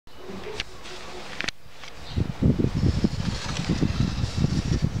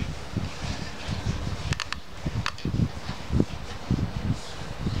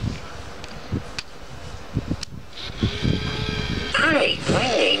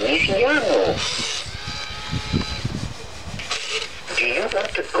piano. Do you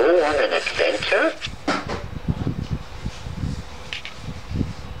want to go on an adventure?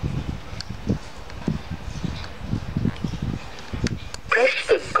 Press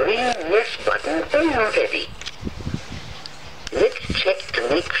the green yes button when you're ready. Let's check to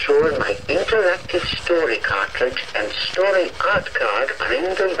make sure my interactive story cartridge and story art card are in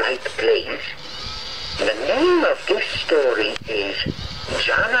the right place. The name of this story is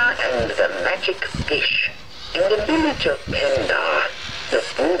Jana and the Magic Fish. In the village of Pendar, the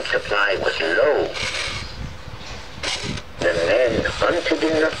food supply was low. The men hunted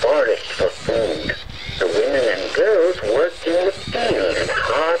in the forest for food. The women and girls worked in the field and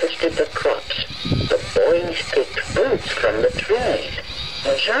harvested the crops. The boys picked fruits from the trees.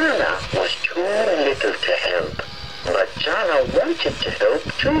 Jana was too little to help, but Jana wanted to help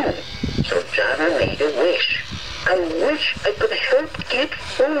too. So Jana made a wish. I wish I could help get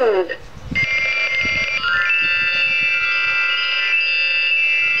food.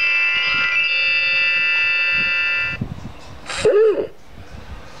 Ooh!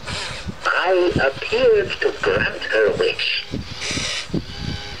 I appeared to grant her wish.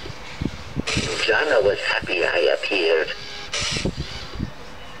 Jana was happy I appeared.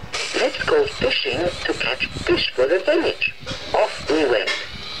 Let's go fishing to catch fish for the village. Off we went.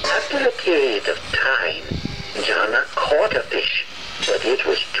 After a period of time, Jana caught a fish, but it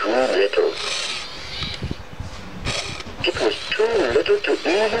was too little. It was too little to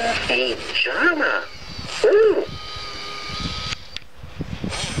even feed Jana. Ooh!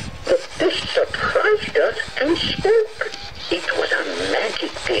 The fish surprised us and spoke. It was a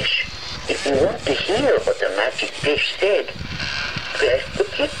magic fish. If you want to hear what the magic fish said, press the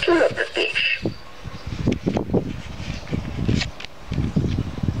picture of the fish.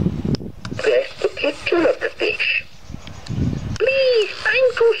 Press the picture of the fish. Please, I'm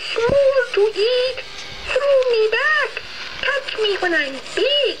too small to eat. Throw me back. Catch me when I'm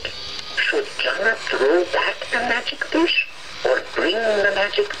big. Should Jana throw back the magic fish or bring the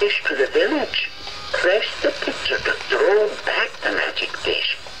magic fish to the village? Press the picture to throw back the magic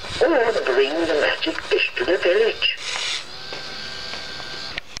fish or bring the magic fish to the village.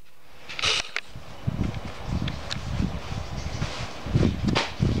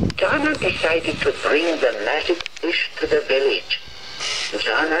 Jana decided to bring the magic fish to the village.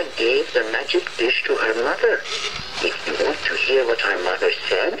 Jana gave the magic fish to her mother. If you want to hear what her mother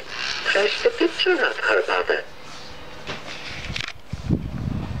said, press the picture of her mother.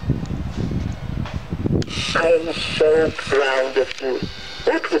 I'm so proud of you.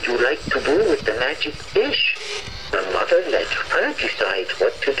 What would you like to do with the magic fish? The mother let her decide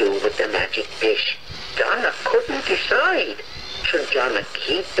what to do with the magic fish. Jana couldn't decide. Should Jana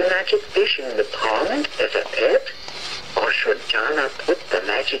keep the magic fish in the pond as a pet? Or should Jana put the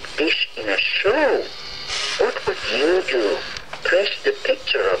magic fish in a show? What would you do? Press the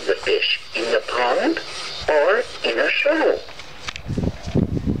picture of the fish in the pond or in a show?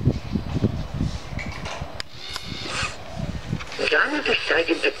 Jana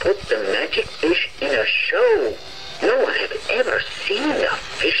decided to put the magic fish in a show. No one had ever seen a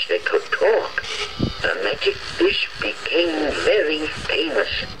fish that could talk. The magic fish became very famous.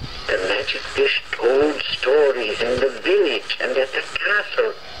 The magic fish told stories in the village and at the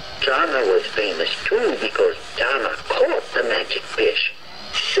castle. Jana was famous too because Jana caught the magic fish.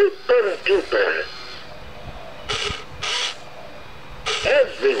 Super duper!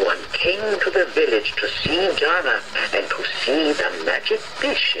 Everyone came to the village to see Jana and to see the magic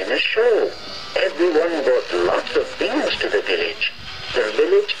fish in a show. Everyone brought lots of things to the village. The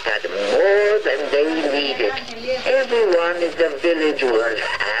village had more than they needed. Everyone in the village was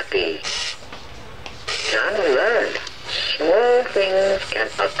happy. Jana learned small things can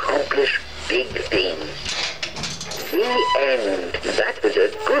accomplish big things. The end. That was a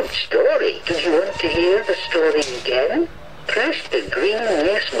good story. Do you want to hear the story again? Press the green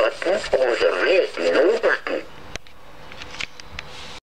yes button or the red no button.